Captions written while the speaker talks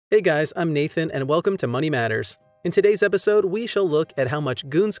Hey guys, I'm Nathan and welcome to Money Matters. In today's episode, we shall look at how much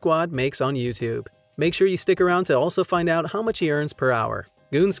Goonzquad makes on YouTube. Make sure you stick around to also find out how much he earns per hour.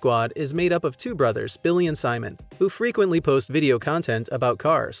 Goonzquad is made up of two brothers, Billy and Simon, who frequently post video content about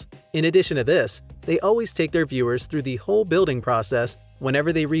cars. In addition to this, they always take their viewers through the whole building process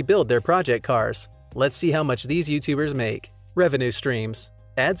whenever they rebuild their project cars. Let's see how much these YouTubers make. Revenue streams.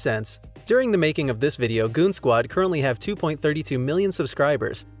 AdSense. During the making of this video, Goonzquad currently have 2.32 million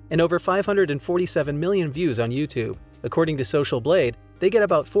subscribers and over 547 million views on YouTube. According to Social Blade, they get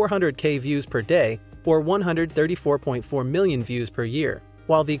about 400k views per day or 134.4 million views per year,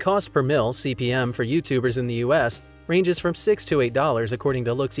 while the cost per mil (CPM) for YouTubers in the US ranges from $6 to $8 according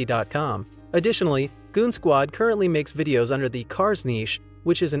to Looksy.com. Additionally, Goonzquad currently makes videos under the cars niche,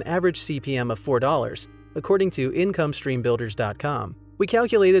 which is an average CPM of $4, according to income-streambuilders.com. We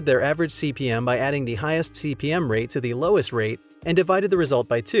calculated their average CPM by adding the highest CPM rate to the lowest rate and divided the result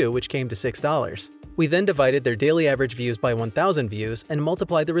by 2, which came to $6. We then divided their daily average views by 1,000 views and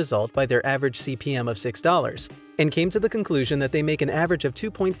multiplied the result by their average CPM of $6, and came to the conclusion that they make an average of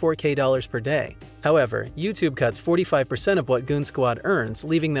 $2.4k per day. However, YouTube cuts 45% of what Goonzquad earns,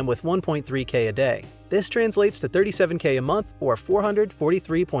 leaving them with 1.3k a day. This translates to 37k a month or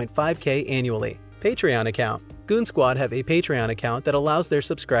 443.5k annually. Patreon account. Goonzquad have a Patreon account that allows their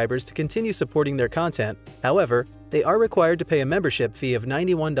subscribers to continue supporting their content. However, they are required to pay a membership fee of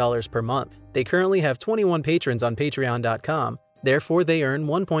 $91 per month. They currently have 21 patrons on Patreon.com, therefore they earn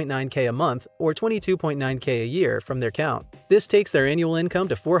 1.9k a month or 22.9k a year from their account. This takes their annual income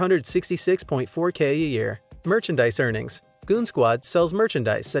to 466.4k a year. Merchandise earnings. Goonzquad sells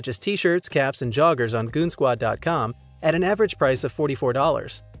merchandise such as t-shirts, caps, and joggers on Goonzquad.com at an average price of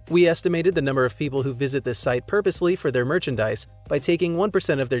 $44. We estimated the number of people who visit this site purposely for their merchandise by taking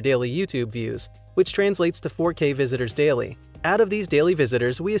 1% of their daily YouTube views, which translates to 4k visitors daily. Out of these daily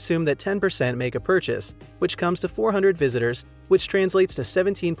visitors, we assume that 10% make a purchase, which comes to 400 visitors, which translates to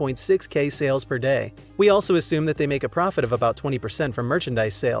 17.6k sales per day. We also assume that they make a profit of about 20% from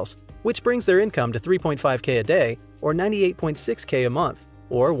merchandise sales, which brings their income to 3.5k a day or 98.6k a month,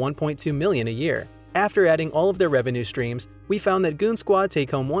 or 1.2 million a year. After adding all of their revenue streams, we found that Goonzquad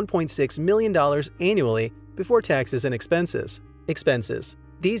take home $1.6 million annually before taxes and expenses. Expenses.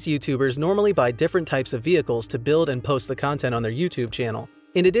 These YouTubers normally buy different types of vehicles to build and post the content on their YouTube channel.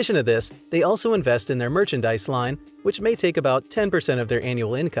 In addition to this, they also invest in their merchandise line, which may take about 10% of their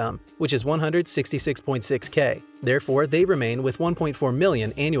annual income, which is 166.6k. Therefore, they remain with 1.4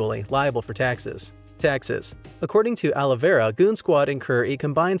 million annually liable for taxes. Taxes. According to Alavera, Goonzquad incur a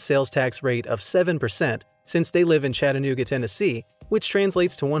combined sales tax rate of 7% since they live in Chattanooga, Tennessee, which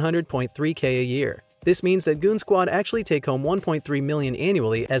translates to 100.3k a year. This means that Goonzquad actually take home 1.3 million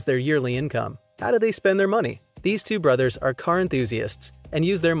annually as their yearly income. How do they spend their money? These two brothers are car enthusiasts and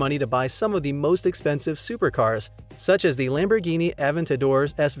use their money to buy some of the most expensive supercars, such as the Lamborghini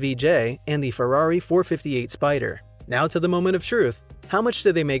Aventador SVJ and the Ferrari 458 Spider. Now to the moment of truth. How much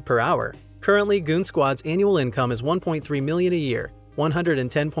do they make per hour? Currently, Goonzquad's annual income is 1.3 million a year,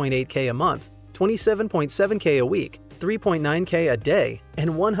 110.8k a month, 27.7k a week, 3.9k a day, and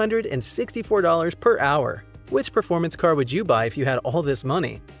 $164 per hour. Which performance car would you buy if you had all this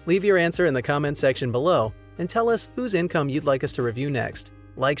money? Leave your answer in the comment section below and tell us whose income you'd like us to review next.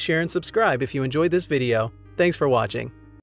 Like, share, and subscribe if you enjoyed this video. Thanks for watching.